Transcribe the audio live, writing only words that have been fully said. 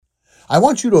I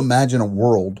want you to imagine a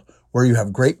world where you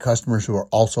have great customers who are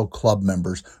also club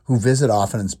members who visit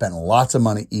often and spend lots of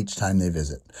money each time they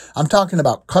visit. I'm talking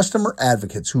about customer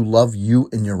advocates who love you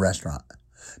and your restaurant.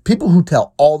 People who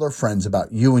tell all their friends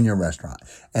about you and your restaurant.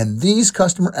 And these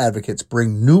customer advocates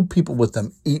bring new people with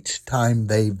them each time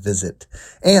they visit.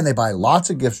 And they buy lots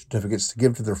of gift certificates to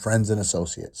give to their friends and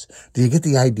associates. Do you get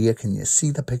the idea? Can you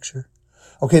see the picture?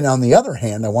 Okay, now on the other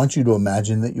hand, I want you to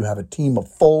imagine that you have a team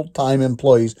of full-time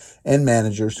employees and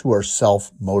managers who are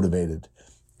self-motivated.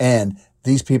 And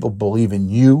these people believe in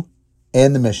you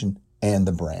and the mission and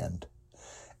the brand.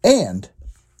 And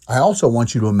I also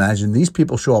want you to imagine these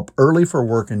people show up early for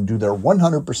work and do their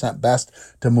 100% best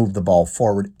to move the ball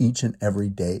forward each and every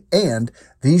day. And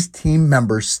these team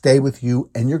members stay with you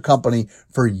and your company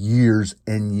for years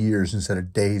and years instead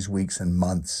of days, weeks, and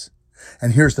months.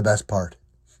 And here's the best part.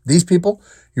 These people,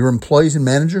 your employees and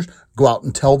managers, go out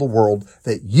and tell the world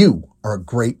that you are a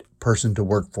great person to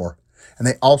work for. And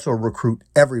they also recruit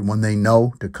everyone they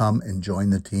know to come and join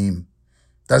the team.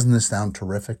 Doesn't this sound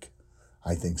terrific?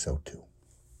 I think so too.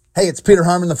 Hey, it's Peter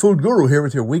Harmon, the Food Guru, here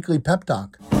with your weekly pep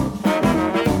talk.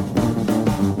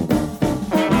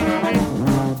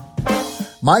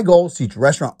 My goal is to teach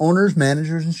restaurant owners,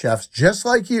 managers, and chefs just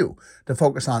like you to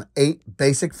focus on 8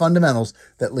 basic fundamentals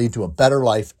that lead to a better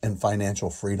life and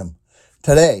financial freedom.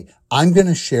 Today, I'm going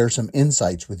to share some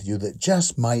insights with you that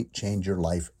just might change your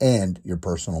life and your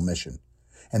personal mission.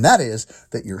 And that is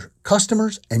that your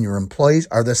customers and your employees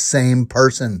are the same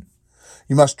person.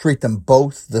 You must treat them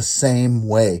both the same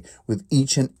way with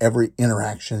each and every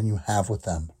interaction you have with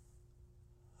them.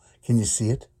 Can you see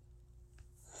it?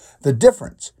 The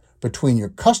difference between your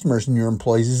customers and your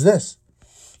employees is this.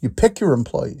 You pick your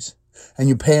employees and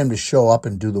you pay them to show up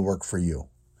and do the work for you.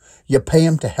 You pay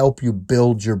them to help you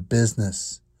build your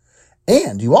business.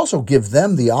 And you also give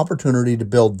them the opportunity to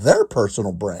build their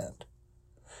personal brand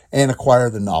and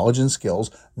acquire the knowledge and skills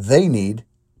they need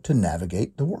to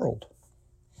navigate the world.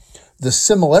 The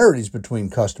similarities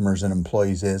between customers and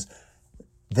employees is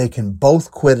they can both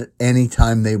quit at any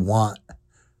time they want.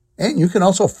 And you can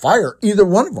also fire either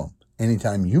one of them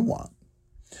anytime you want.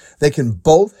 They can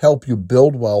both help you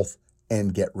build wealth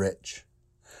and get rich.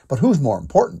 But who's more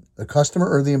important, the customer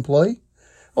or the employee?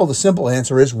 Well, the simple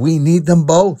answer is we need them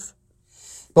both.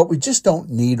 But we just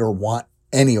don't need or want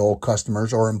any old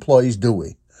customers or employees, do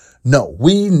we? No,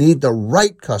 we need the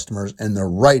right customers and the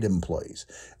right employees.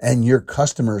 And your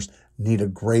customers need a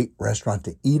great restaurant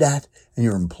to eat at, and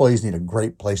your employees need a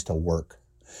great place to work.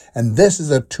 And this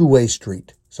is a two-way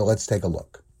street. So let's take a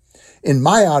look. In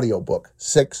my audiobook,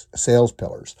 6 Sales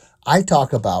Pillars, I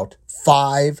talk about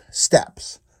 5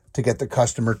 steps to get the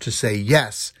customer to say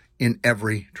yes in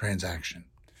every transaction.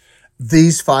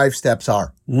 These 5 steps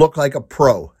are: look like a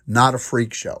pro, not a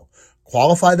freak show.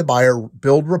 Qualify the buyer,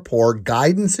 build rapport,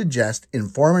 guide and suggest,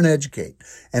 inform and educate.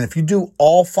 And if you do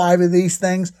all 5 of these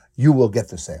things, you will get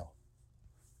the sale.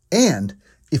 And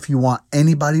if you want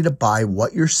anybody to buy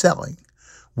what you're selling,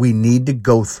 we need to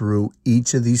go through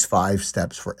each of these 5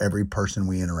 steps for every person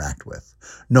we interact with,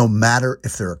 no matter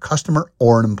if they're a customer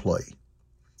or an employee.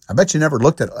 I bet you never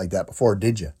looked at it like that before,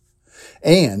 did you?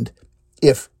 And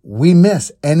if we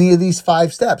miss any of these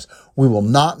 5 steps, we will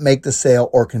not make the sale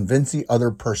or convince the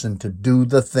other person to do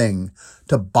the thing,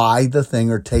 to buy the thing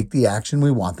or take the action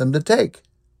we want them to take.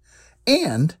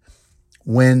 And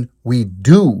when we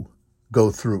do go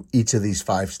through each of these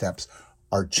 5 steps,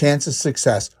 our chance of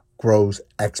success grows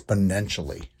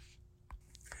exponentially.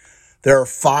 There are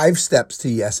 5 steps to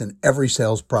yes in every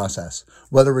sales process,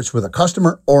 whether it's with a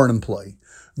customer or an employee.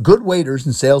 Good waiters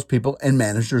and salespeople and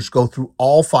managers go through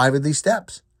all 5 of these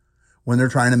steps when they're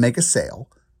trying to make a sale.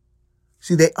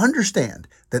 See, they understand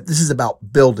that this is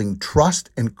about building trust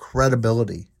and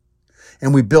credibility.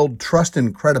 And we build trust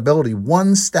and credibility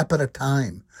one step at a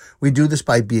time. We do this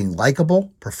by being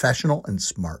likable, professional, and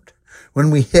smart.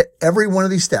 When we hit every one of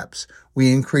these steps,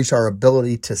 we increase our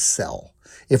ability to sell.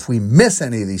 If we miss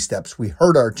any of these steps, we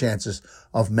hurt our chances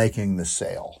of making the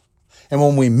sale. And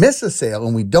when we miss a sale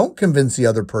and we don't convince the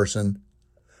other person,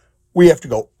 we have to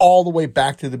go all the way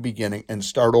back to the beginning and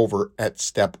start over at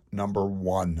step number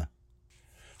 1.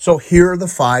 So here are the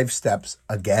 5 steps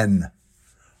again.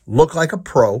 Look like a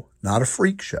pro, not a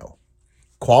freak show.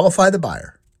 Qualify the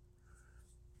buyer.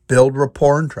 Build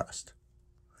rapport and trust.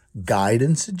 Guide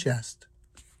and suggest.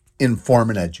 Inform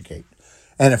and educate.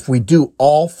 And if we do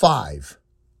all 5,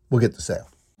 we'll get the sale.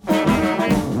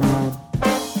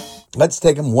 Let's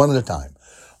take them one at a time.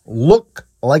 Look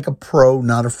like a pro,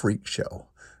 not a freak show.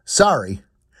 Sorry,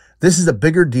 this is a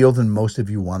bigger deal than most of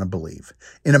you want to believe.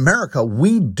 In America,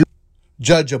 we do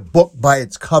judge a book by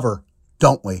its cover,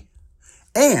 don't we?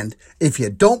 And if you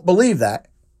don't believe that,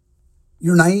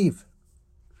 you're naive.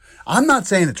 I'm not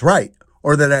saying it's right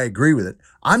or that I agree with it.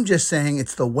 I'm just saying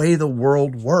it's the way the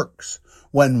world works.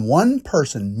 When one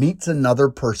person meets another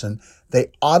person,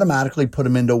 they automatically put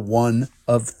them into one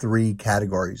of three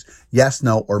categories: yes,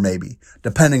 no, or maybe,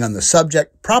 depending on the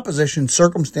subject, proposition,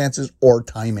 circumstances, or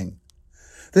timing.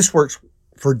 This works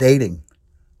for dating,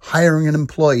 hiring an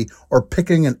employee, or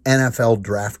picking an NFL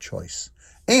draft choice,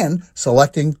 and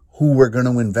selecting who we're going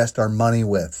to invest our money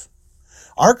with.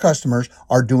 Our customers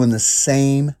are doing the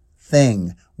same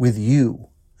thing with you,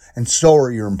 and so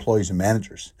are your employees and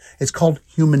managers. It's called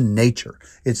human nature.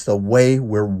 It's the way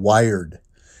we're wired.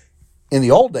 In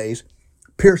the old days,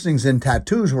 piercings and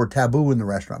tattoos were taboo in the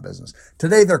restaurant business.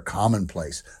 Today, they're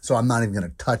commonplace, so I'm not even going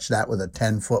to touch that with a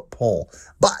 10-foot pole.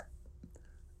 But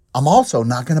I'm also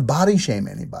not going to body shame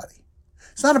anybody.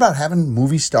 It's not about having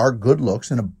movie star good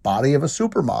looks and a body of a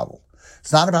supermodel.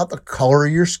 It's not about the color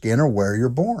of your skin or where you're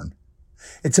born.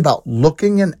 It's about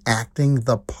looking and acting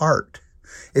the part.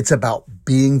 It's about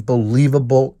being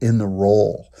believable in the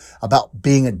role, about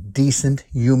being a decent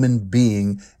human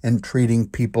being and treating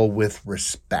people with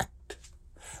respect.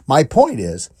 My point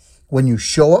is, when you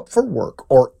show up for work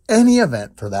or any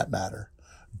event for that matter,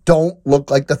 don't look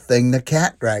like the thing the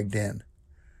cat dragged in.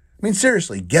 I mean,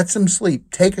 seriously, get some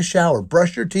sleep, take a shower,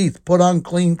 brush your teeth, put on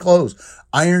clean clothes,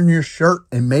 iron your shirt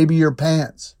and maybe your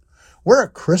pants. Wear a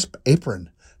crisp apron,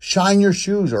 shine your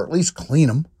shoes or at least clean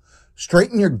them.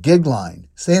 Straighten your gig line,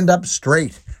 stand up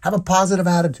straight, have a positive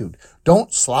attitude.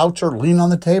 Don't slouch or lean on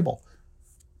the table.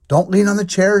 Don't lean on the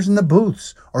chairs in the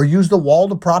booths or use the wall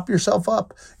to prop yourself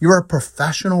up. You're a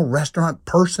professional restaurant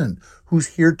person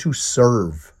who's here to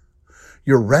serve.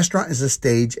 Your restaurant is a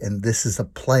stage and this is a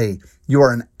play. You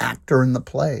are an actor in the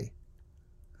play.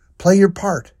 Play your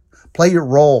part. Play your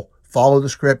role. Follow the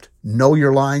script. Know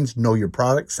your lines. Know your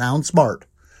product. Sound smart.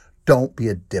 Don't be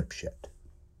a dipshit.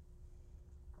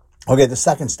 Okay, the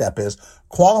second step is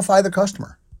qualify the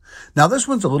customer. Now, this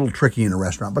one's a little tricky in a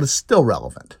restaurant, but it's still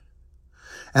relevant.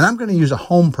 And I'm going to use a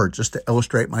home purchase to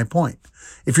illustrate my point.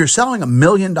 If you're selling $1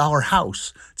 million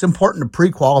house, it's important to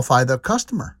pre-qualify the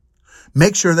customer.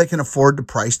 Make sure they can afford the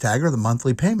price tag or the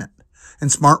monthly payment.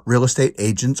 And smart real estate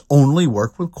agents only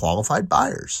work with qualified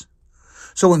buyers.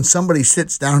 So when somebody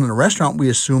sits down in a restaurant, we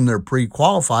assume they're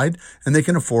pre-qualified and they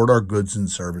can afford our goods and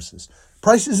services.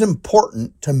 Price is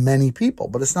important to many people,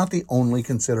 but it's not the only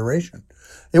consideration.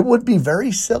 It would be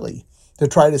very silly to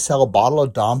try to sell a bottle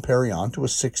of Dom Perignon to a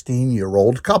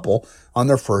 16-year-old couple on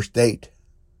their first date.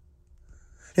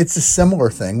 It's a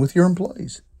similar thing with your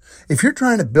employees. If you're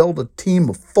trying to build a team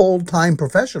of full-time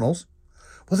professionals,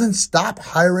 well, then stop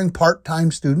hiring part-time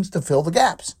students to fill the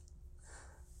gaps.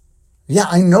 Yeah,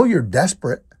 I know you're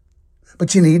desperate,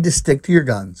 but you need to stick to your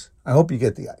guns. I hope you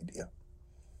get the idea.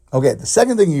 Okay, the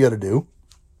second thing you got to do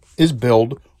is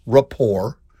build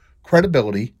rapport,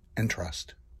 credibility, and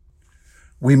trust.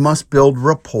 We must build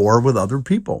rapport with other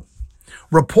people.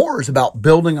 Rapport is about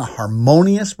building a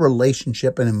harmonious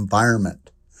relationship and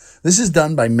environment. This is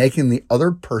done by making the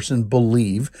other person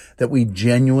believe that we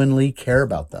genuinely care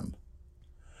about them.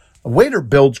 A waiter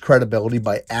builds credibility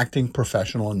by acting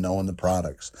professional and knowing the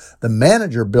products. The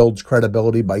manager builds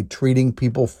credibility by treating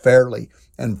people fairly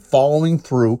and following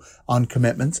through on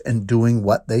commitments and doing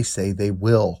what they say they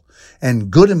will. And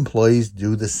good employees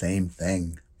do the same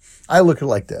thing. I look at it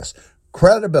like this.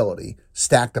 Credibility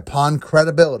stacked upon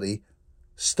credibility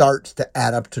starts to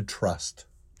add up to trust.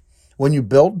 When you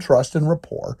build trust and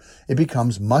rapport, it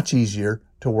becomes much easier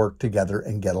to work together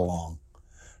and get along.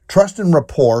 Trust and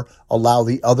rapport allow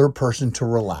the other person to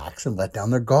relax and let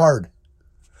down their guard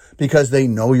because they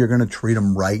know you're going to treat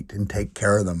them right and take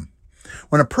care of them.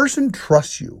 When a person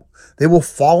trusts you, they will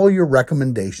follow your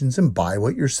recommendations and buy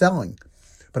what you're selling.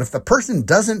 But if the person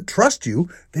doesn't trust you,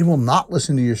 they will not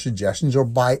listen to your suggestions or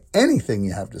buy anything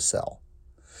you have to sell.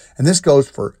 And this goes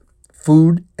for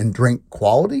food and drink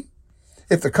quality.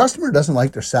 If the customer doesn't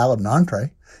like their salad and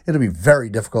entree, it'll be very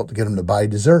difficult to get them to buy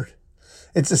dessert.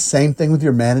 It's the same thing with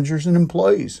your managers and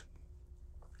employees.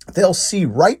 They'll see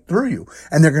right through you,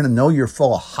 and they're going to know you're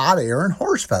full of hot air and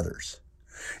horse feathers.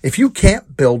 If you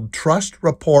can't build trust,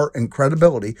 rapport, and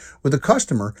credibility with the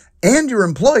customer and your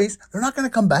employees, they're not going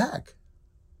to come back.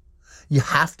 You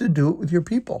have to do it with your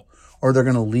people, or they're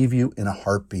going to leave you in a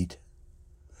heartbeat.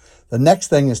 The next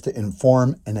thing is to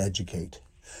inform and educate.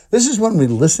 This is when we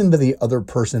listen to the other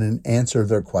person and answer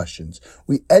their questions.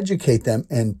 We educate them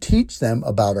and teach them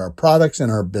about our products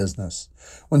and our business.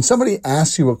 When somebody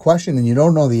asks you a question and you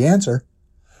don't know the answer,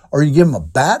 or you give them a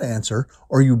bad answer,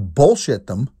 or you bullshit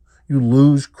them, you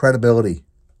lose credibility.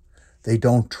 They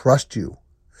don't trust you.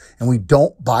 And we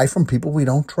don't buy from people we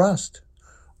don't trust.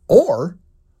 Or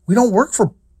we don't work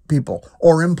for people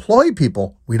or employ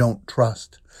people we don't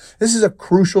trust. This is a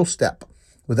crucial step.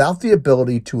 Without the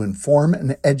ability to inform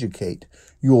and educate,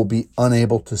 you will be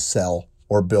unable to sell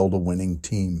or build a winning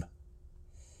team.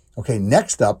 Okay,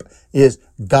 next up is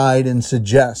guide and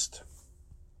suggest.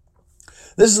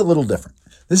 This is a little different.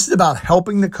 This is about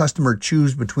helping the customer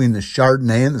choose between the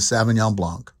Chardonnay and the Sauvignon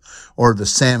Blanc, or the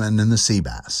salmon and the sea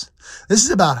bass. This is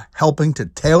about helping to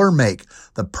tailor-make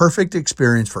the perfect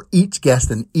experience for each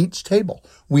guest and each table.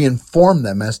 We inform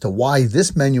them as to why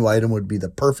this menu item would be the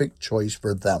perfect choice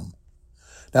for them.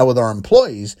 Now, with our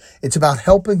employees, it's about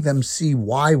helping them see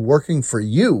why working for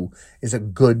you is a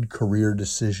good career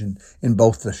decision in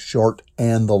both the short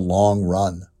and the long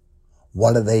run.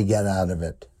 What do they get out of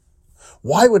it?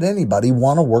 Why would anybody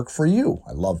want to work for you?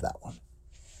 I love that one.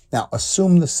 Now,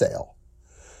 assume the sale.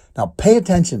 Now, pay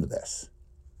attention to this,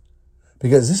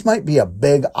 because this might be a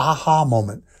big aha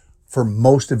moment for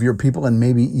most of your people and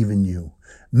maybe even you.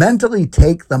 Mentally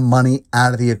take the money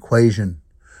out of the equation.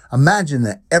 Imagine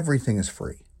that everything is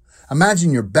free.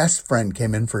 Imagine your best friend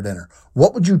came in for dinner.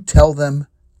 What would you tell them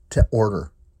to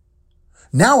order?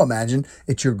 Now imagine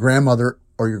it's your grandmother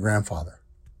or your grandfather,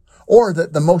 or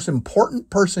that the most important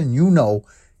person you know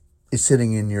is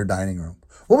sitting in your dining room.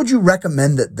 What would you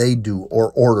recommend that they do or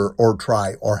order or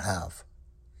try or have?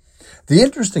 The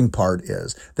interesting part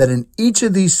is that in each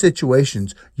of these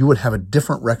situations, you would have a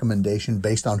different recommendation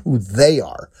based on who they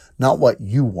are, not what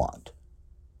you want.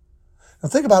 Now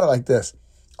think about it like this.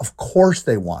 Of course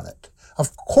they want it.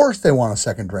 Of course they want a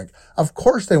second drink. Of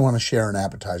course they want to share an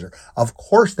appetizer. Of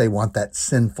course they want that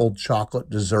sinful chocolate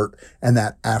dessert and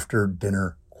that after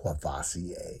dinner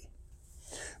Courvoisier.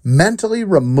 Mentally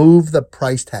remove the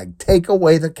price tag. Take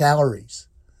away the calories.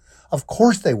 Of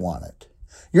course they want it.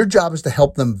 Your job is to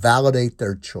help them validate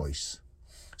their choice.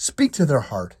 Speak to their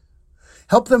heart.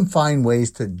 Help them find ways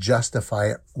to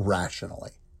justify it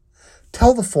rationally.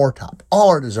 Tell the foretop. All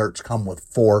our desserts come with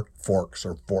 4 forks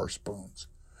or 4 spoons.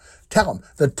 Tell them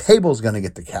the table's going to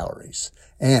get the calories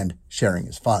and sharing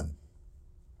is fun.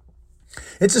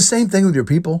 It's the same thing with your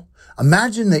people.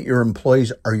 Imagine that your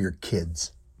employees are your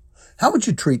kids. How would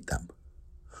you treat them?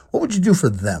 What would you do for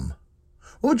them?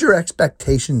 What would your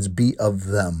expectations be of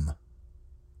them?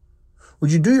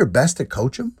 Would you do your best to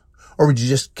coach them, or would you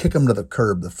just kick them to the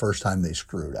curb the first time they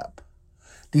screwed up?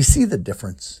 Do you see the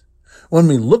difference? When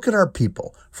we look at our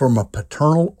people from a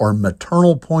paternal or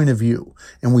maternal point of view,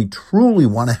 and we truly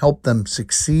want to help them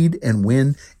succeed and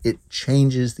win, it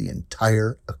changes the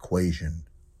entire equation.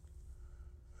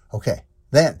 Okay,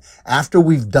 then, after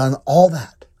we've done all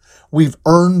that, we've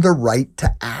earned the right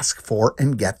to ask for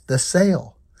and get the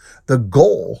sale. The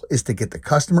goal is to get the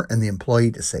customer and the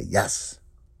employee to say yes.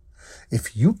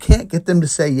 If you can't get them to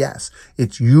say yes,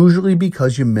 it's usually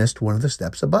because you missed one of the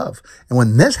steps above. And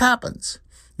when this happens,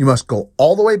 you must go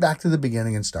all the way back to the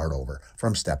beginning and start over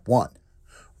from step 1.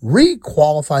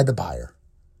 Re-qualify the buyer.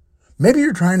 Maybe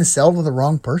you're trying to sell to the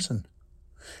wrong person.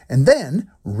 And then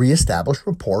reestablish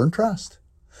rapport and trust.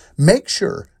 Make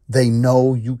sure they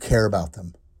know you care about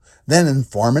them. Then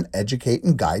inform and educate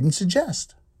and guide and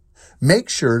suggest. Make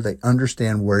sure they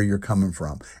understand where you're coming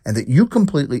from and that you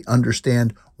completely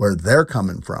understand where they're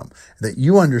coming from, that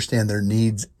you understand their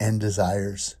needs and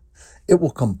desires. It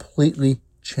will completely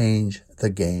change the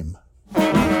game.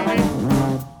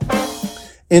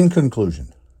 In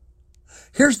conclusion,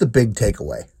 here's the big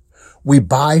takeaway. We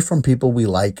buy from people we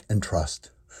like and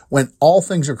trust. When all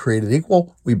things are created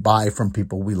equal, we buy from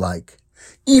people we like.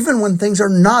 Even when things are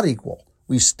not equal,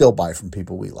 we still buy from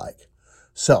people we like.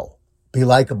 So, be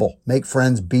likable, make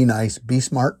friends, be nice, be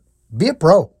smart, be a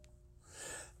pro.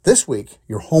 This week,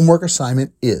 your homework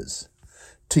assignment is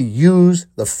to use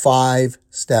the 5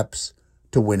 steps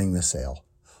to winning the sale.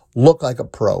 Look like a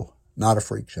pro, not a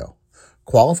freak show.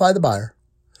 Qualify the buyer,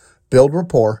 build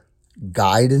rapport,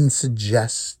 guide and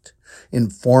suggest,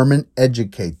 inform and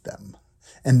educate them.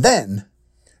 And then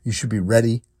you should be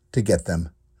ready to get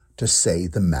them to say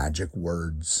the magic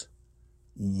words.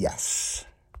 Yes.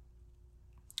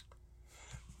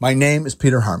 My name is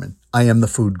Peter Harmon. I am the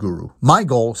food guru. My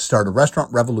goal is to start a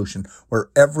restaurant revolution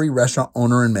where every restaurant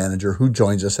owner and manager who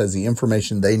joins us has the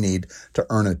information they need to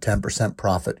earn a 10%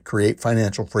 profit, create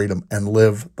financial freedom, and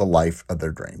live the life of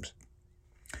their dreams.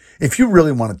 If you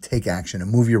really want to take action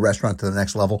and move your restaurant to the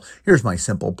next level, here's my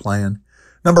simple plan.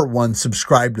 Number 1,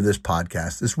 subscribe to this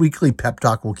podcast. This weekly pep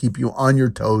talk will keep you on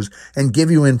your toes and give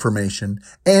you information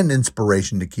and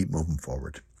inspiration to keep moving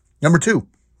forward. Number 2,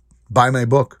 buy my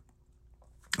book.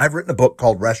 I've written a book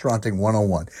called Restauranting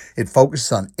 101. It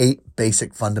focuses on 8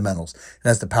 basic fundamentals. It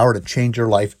has the power to change your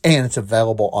life, and it's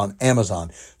available on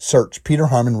Amazon. Search Peter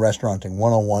Harmon Restauranting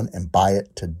 101 and buy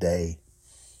it today.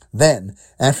 Then,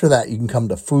 after that, you can come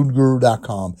to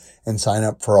foodguru.com and sign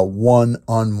up for a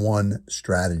one-on-one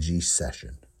strategy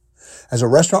session. As a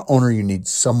restaurant owner, you need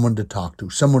someone to talk to,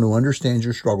 someone who understands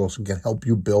your struggles and can help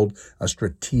you build a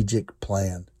strategic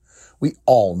plan. We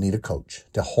all need a coach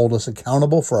to hold us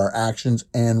accountable for our actions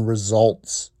and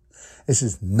results. This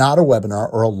is not a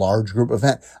webinar or a large group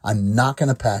event. I'm not going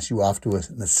to pass you off to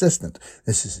an assistant.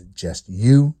 This is just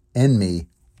you and me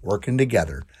working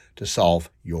together to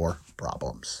solve your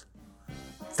problems.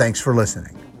 Thanks for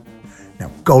listening.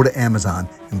 Now go to Amazon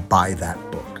and buy that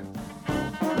book.